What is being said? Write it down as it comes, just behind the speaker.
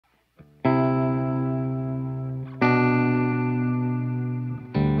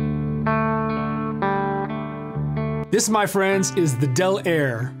This, my friends, is the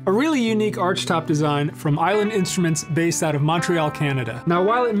DelAir, a really unique archtop design from Island Instruments based out of Montreal, Canada. Now,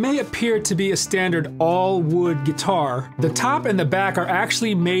 while it may appear to be a standard all-wood guitar, the top and the back are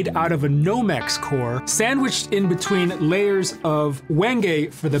actually made out of a Nomex core, sandwiched in between layers of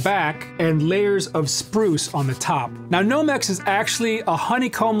wenge for the back and layers of spruce on the top. Now, Nomex is actually a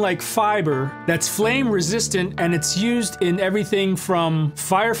honeycomb-like fiber that's flame-resistant, and it's used in everything from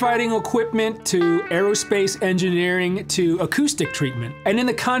firefighting equipment to aerospace engineering to acoustic treatment. And in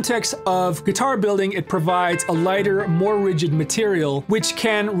the context of guitar building, it provides a lighter, more rigid material, which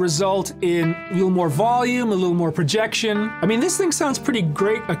can result in a little more volume, a little more projection. I mean, this thing sounds pretty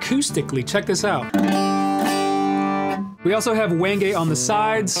great acoustically. Check this out. We also have wenge on the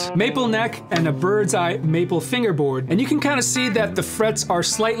sides, maple neck, and a bird's eye maple fingerboard. And you can kind of see that the frets are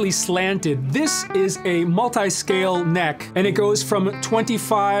slightly slanted. This is a multi-scale neck, and it goes from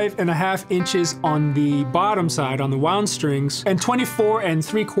 25.5 inches on the bottom side on the wound strings and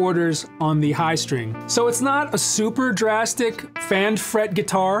 24.75 on the high string. So it's not a super drastic fanned fret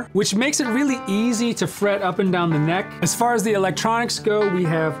guitar, which makes it really easy to fret up and down the neck. As far as the electronics go, we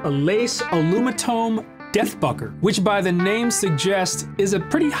have a lace alumitone deathbucker, which by the name suggests is a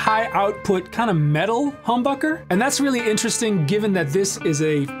pretty high output kind of metal humbucker. And that's really interesting given that this is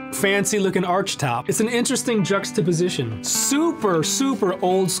a fancy looking archtop. It's an interesting juxtaposition. Super, super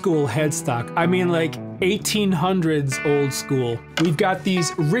old school headstock. I mean, like 1800s old school. We've got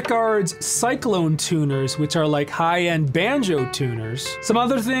these Rickard's Cyclone tuners, which are like high-end banjo tuners. Some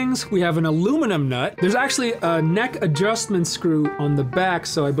other things, we have an aluminum nut. There's actually a neck adjustment screw on the back,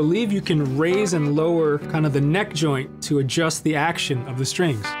 so I believe you can raise and lower kind of the neck joint to adjust the action of the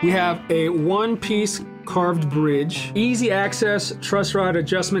strings. We have a one-piece carved bridge, easy access truss rod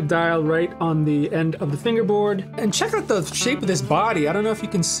adjustment dial right on the end of the fingerboard. And check out the shape of this body. I don't know if you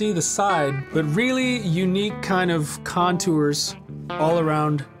can see the side, but really unique kind of contours all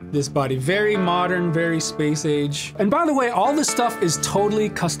around this body. Very modern, very space age. And by the way, all this stuff is totally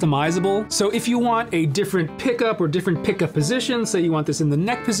customizable. So if you want a different pickup or different pickup position, say you want this in the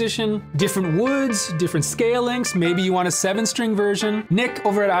neck position, different woods, different scale lengths, maybe you want a 7-string version, Nick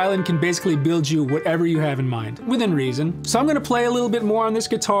over at Island can basically build you whatever you have in mind, within reason. So I'm gonna play a little bit more on this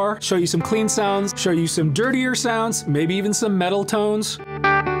guitar, show you some clean sounds, show you some dirtier sounds, maybe even some metal tones.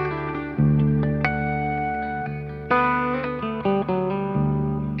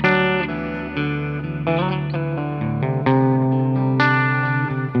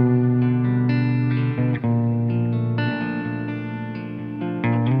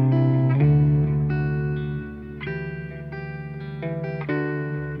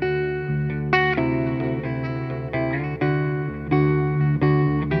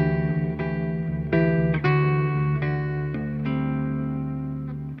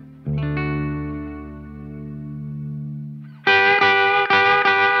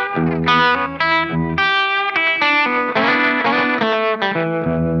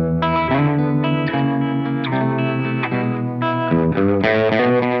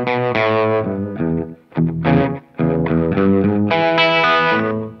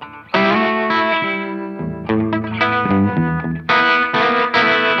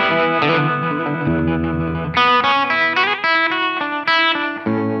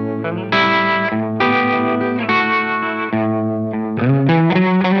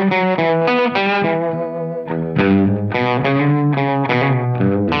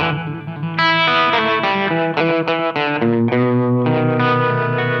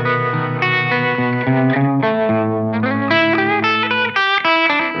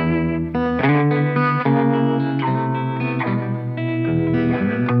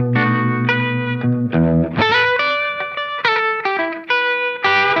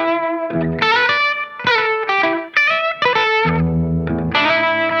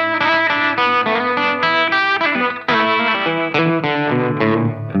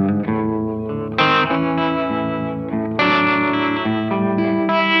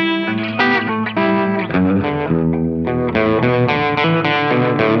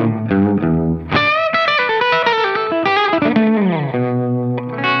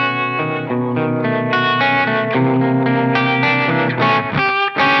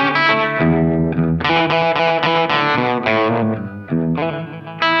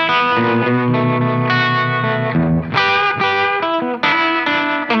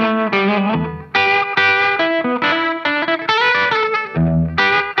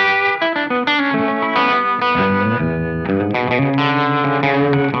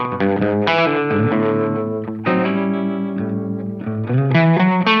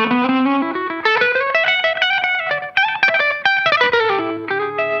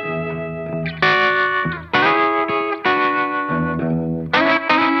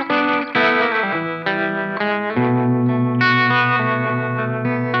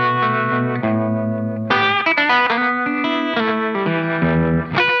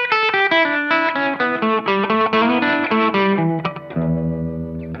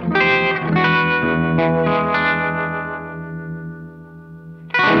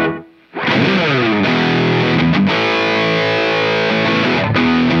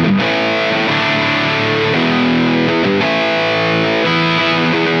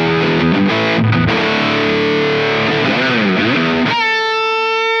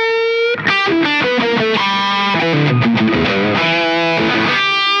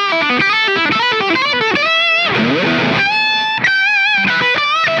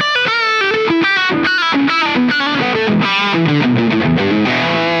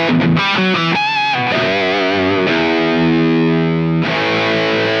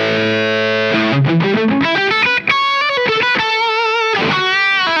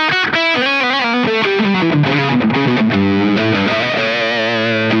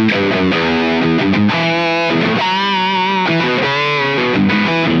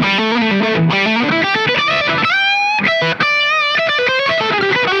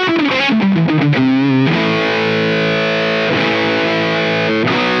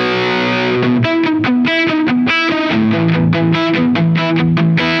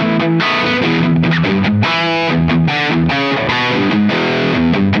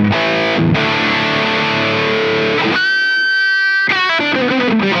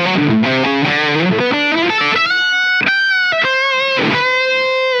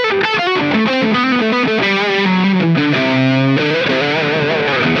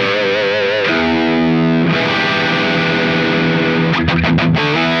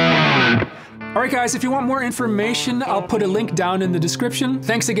 Alright guys, if you want more information, I'll put a link down in the description.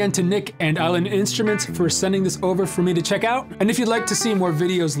 Thanks again to Nick and Island Instruments for sending this over for me to check out. And if you'd like to see more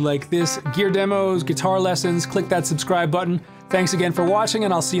videos like this, gear demos, guitar lessons, click that subscribe button. Thanks again for watching,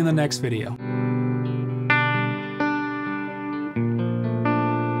 and I'll see you in the next video.